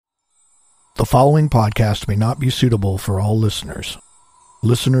The following podcast may not be suitable for all listeners.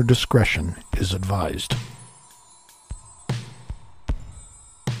 Listener discretion is advised.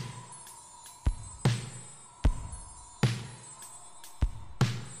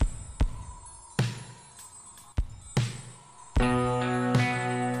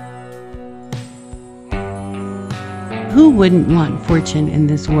 Who wouldn't want fortune in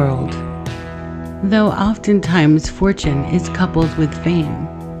this world? Though oftentimes fortune is coupled with fame.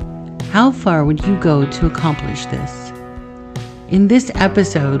 How far would you go to accomplish this? In this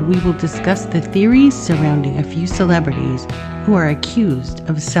episode, we will discuss the theories surrounding a few celebrities who are accused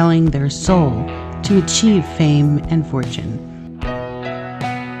of selling their soul to achieve fame and fortune.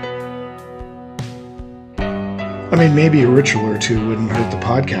 I mean, maybe a ritual or two wouldn't hurt the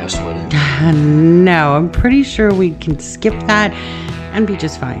podcast, would it? No, I'm pretty sure we can skip that and be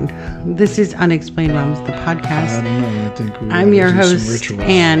just fine. This is Unexplained Realms, the podcast. I don't know. I think I'm your host,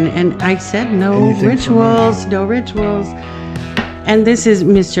 Anne, and I said no rituals. And this is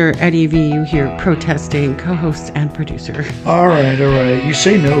Mr. Eddie V. You hear protesting, co-host and producer. All right. You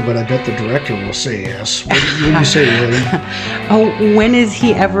say no, but I bet the director will say yes. What do you say, William? Oh, when is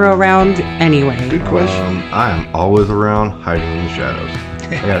he ever around anyway? Good question. I am always around, hiding in the shadows.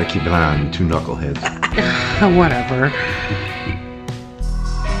 I gotta keep an eye on you two knuckleheads. Whatever.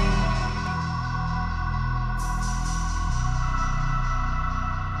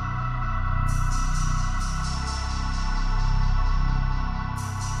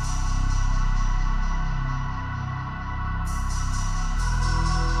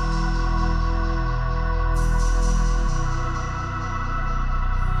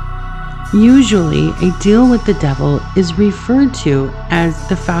 Usually, a deal with the devil is referred to as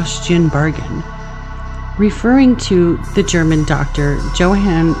the Faustian bargain, referring to the German doctor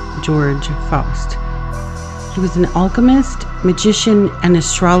Johann Georg Faust. He was an alchemist, magician, and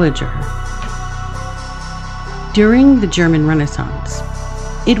astrologer. During the German Renaissance,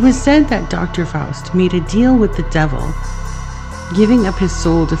 it was said that Dr. Faust made a deal with the devil, giving up his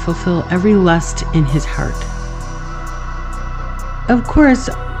soul to fulfill every lust in his heart. Of course,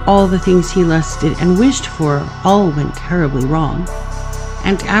 all the things he lusted and wished for all went terribly wrong,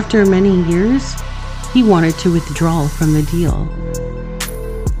 and after many years, he wanted to withdraw from the deal.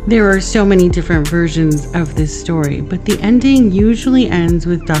 There are so many different versions of this story, but the ending usually ends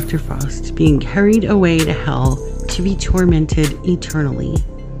with Dr. Faust being carried away to hell to be tormented eternally.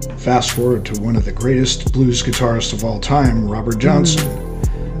 Fast forward to one of the greatest blues guitarists of all time, Robert Johnson.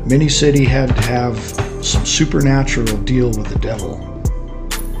 Many said he had to have some supernatural deal with the devil.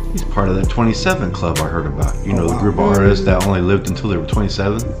 He's part of that 27 club I heard about. You know, the group of artists that only lived until they were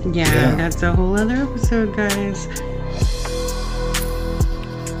 27? Yeah, that's a whole other episode, guys.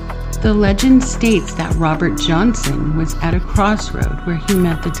 The legend states that Robert Johnson was at a crossroad where he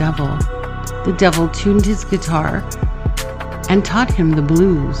met the devil. The devil tuned his guitar and taught him the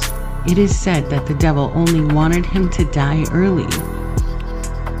blues. It is said that the devil only wanted him to die early.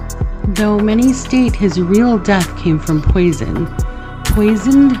 Though many state his real death came from poisoned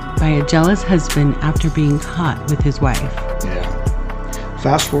by a jealous husband after being caught with his wife. Yeah.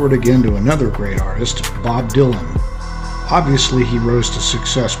 Fast forward again to another great artist, Bob Dylan. Obviously, he rose to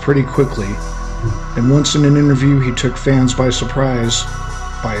success pretty quickly, and once in an interview, he took fans by surprise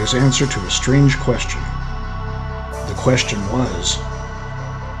by his answer to a strange question. The question was,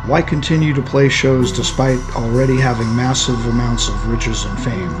 why continue to play shows despite already having massive amounts of riches and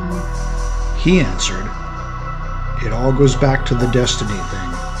fame? He answered, "It all goes back to the destiny thing.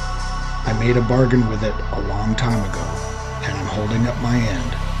 I made a bargain with it a long time ago, and I'm holding up my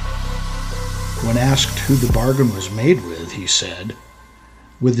end." When asked who the bargain was made with, he said,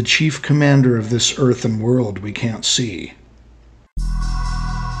 "With the chief commander of this earth and world we can't see."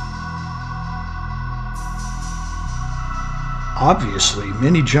 Obviously,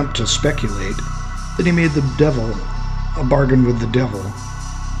 many jumped to speculate that he made a bargain with the devil.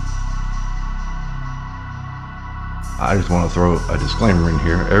 I just want to throw a disclaimer in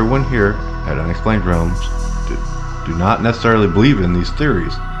here. Everyone here at Unexplained Realms do not necessarily believe in these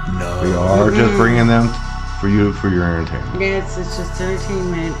theories. No. We are just bringing them for your entertainment. Yes, it's just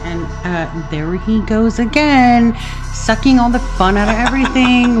entertainment. And there he goes again, sucking all the fun out of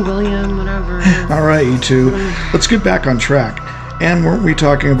everything. William, whatever. All right, you two. Let's get back on track. And weren't we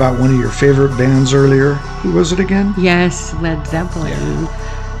talking about one of your favorite bands earlier? Who was it again? Yes, Led Zeppelin.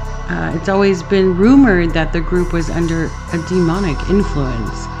 Yeah. It's always been rumored that the group was under a demonic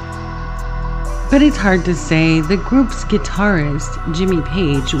influence. But it's hard to say. The group's guitarist, Jimmy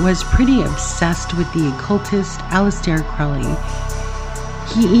Page, was pretty obsessed with the occultist Aleister Crowley.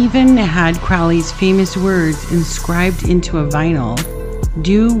 He even had Crowley's famous words inscribed into a vinyl.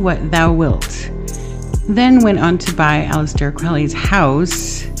 Do What Thou Wilt. Then went on to buy Aleister Crowley's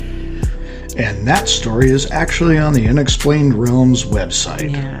house. And that story is actually on the Unexplained Realms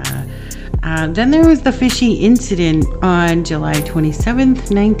website. Yeah. Then there was the fishy incident on July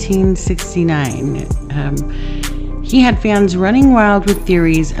 27th, 1969. He had fans running wild with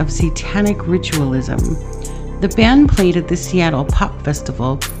theories of satanic ritualism. The band played at the Seattle Pop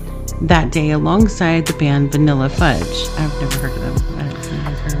Festival that day alongside the band Vanilla Fudge. I've never heard of them.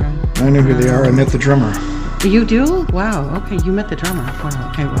 I know who they are. I met the drummer. You do? Wow. Okay, you met the drummer.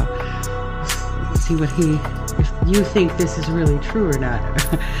 Wow. Okay, well, let's see if you think this is really true or not.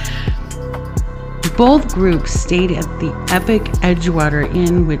 Both groups stayed at the Epic Edgewater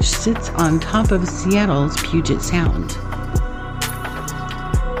Inn, which sits on top of Seattle's Puget Sound.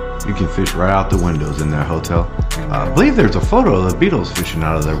 You can fish right out the windows in their hotel. I believe there's a photo of the Beatles fishing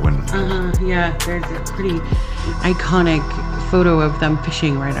out of their window. Yeah, there's a pretty iconic photo of them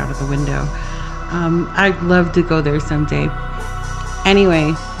fishing right out of the window. I'd love to go there someday.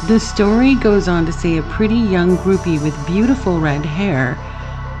 Anyway, the story goes on to say a pretty young groupie with beautiful red hair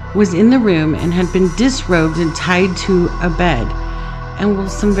was in the room and had been disrobed and tied to a bed. And well,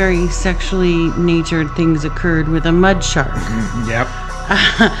 some very sexually natured things occurred with a mud shark. Yep.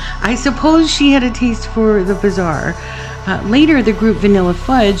 I suppose she had a taste for the bizarre. Later, the group Vanilla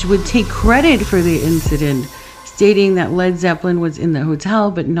Fudge would take credit for the incident, stating that Led Zeppelin was in the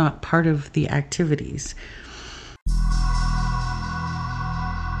hotel but not part of the activities.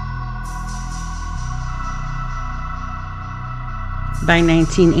 By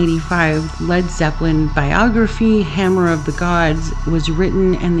 1985, Led Zeppelin biography, Hammer of the Gods, was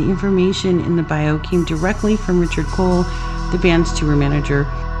written, and the information in the bio came directly from Richard Cole, the band's tour manager,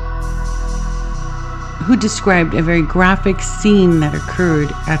 who described a very graphic scene that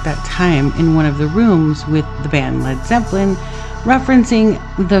occurred at that time in one of the rooms with the band Led Zeppelin, referencing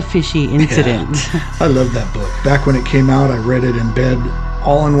the fishy incident. Yeah, I love that book. Back when it came out, I read it in bed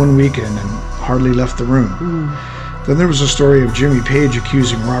all in one weekend and hardly left the room. Then there was a story of Jimmy Page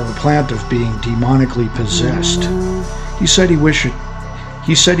accusing Robert Plant of being demonically possessed. He said he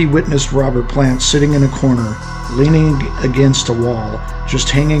witnessed Robert Plant sitting in a corner, leaning against a wall, just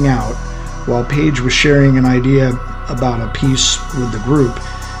hanging out, while Page was sharing an idea about a piece with the group,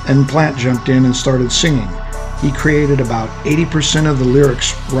 and Plant jumped in and started singing. He created about 80% of the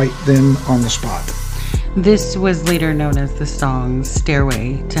lyrics right then on the spot. This was later known as the song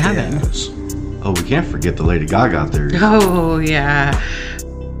Stairway to Heaven. Yes. Oh, we can't forget the Lady Gaga theory. Oh, yeah.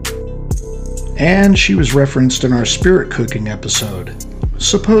 And she was referenced in our spirit cooking episode,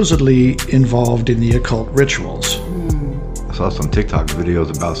 supposedly involved in the occult rituals. I saw some TikTok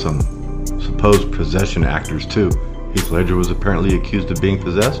videos about some supposed possession actors too. Heath Ledger was apparently accused of being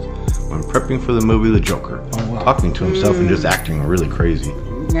possessed when prepping for the movie The Joker, talking to himself and just acting really crazy.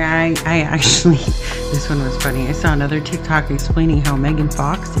 Yeah, I actually, this one was funny. I saw another TikTok explaining how Megan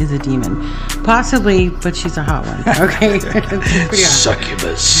Fox is a demon. Possibly, but she's a hot one. Okay.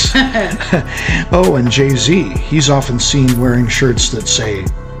 Succubus. Oh, and Jay-Z. He's often seen wearing shirts that say,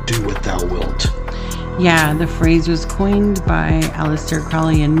 "Do what thou wilt." Yeah, the phrase was coined by Aleister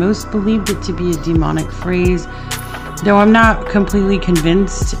Crowley, and most believed it to be a demonic phrase, though I'm not completely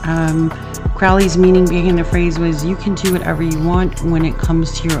convinced. Crowley's meaning behind the phrase was, you can do whatever you want when it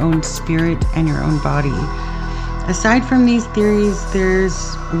comes to your own spirit and your own body. Aside from these theories,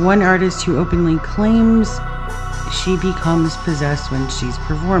 there's one artist who openly claims she becomes possessed when she's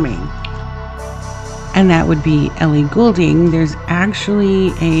performing, and that would be Ellie Goulding. There's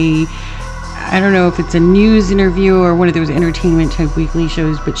actually I don't know if it's a news interview or one of those entertainment type weekly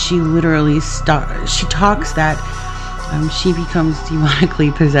shows, but she literally she talks that she becomes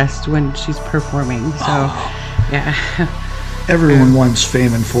demonically possessed when she's performing. So, yeah. Everyone wants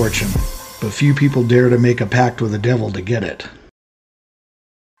fame and fortune, but few people dare to make a pact with the devil to get it.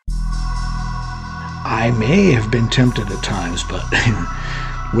 I may have been tempted at times, but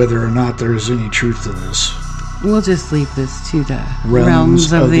whether or not there is any truth to this, we'll just leave this to the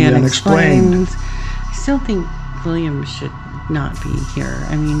realms of the unexplained. I still think William should not be here.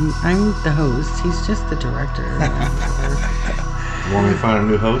 I mean, I'm the host. He's just the director. You want me to find a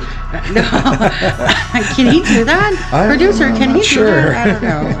new host? No. Can he do that? Producer, can he do that? I don't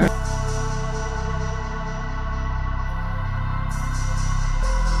know.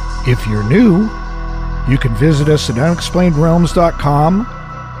 If you're new, you can visit us at unexplainedrealms.com,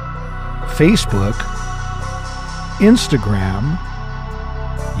 Facebook, Instagram,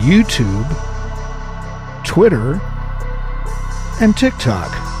 YouTube, Twitter, and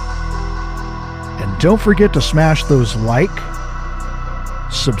TikTok. And don't forget to smash those like,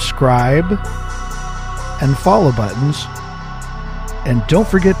 subscribe, and follow buttons And don't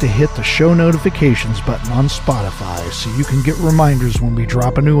forget to hit the show notifications button on Spotify so you can get reminders when we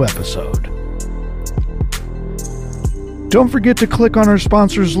drop a new episode. Don't forget to click on our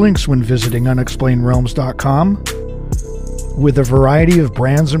sponsors' links when visiting unexplainedrealms.com. With a variety of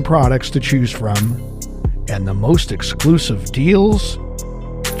brands and products to choose from, and the most exclusive deals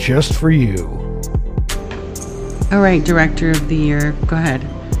just for you. All right, Director of the Year, go ahead.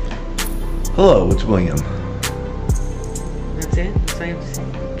 Hello, it's William. That's it? That's all I have to say.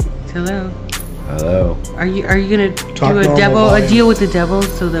 Hello. Hello. Are you gonna Talk do normal, a deal with the devil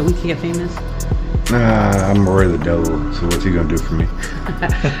so that we can get famous? I'm Roy the Devil, so what's he gonna do for me?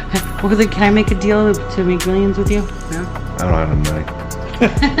 Well, then, can I make a deal to make millions with you? No? I don't have any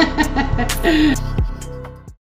money.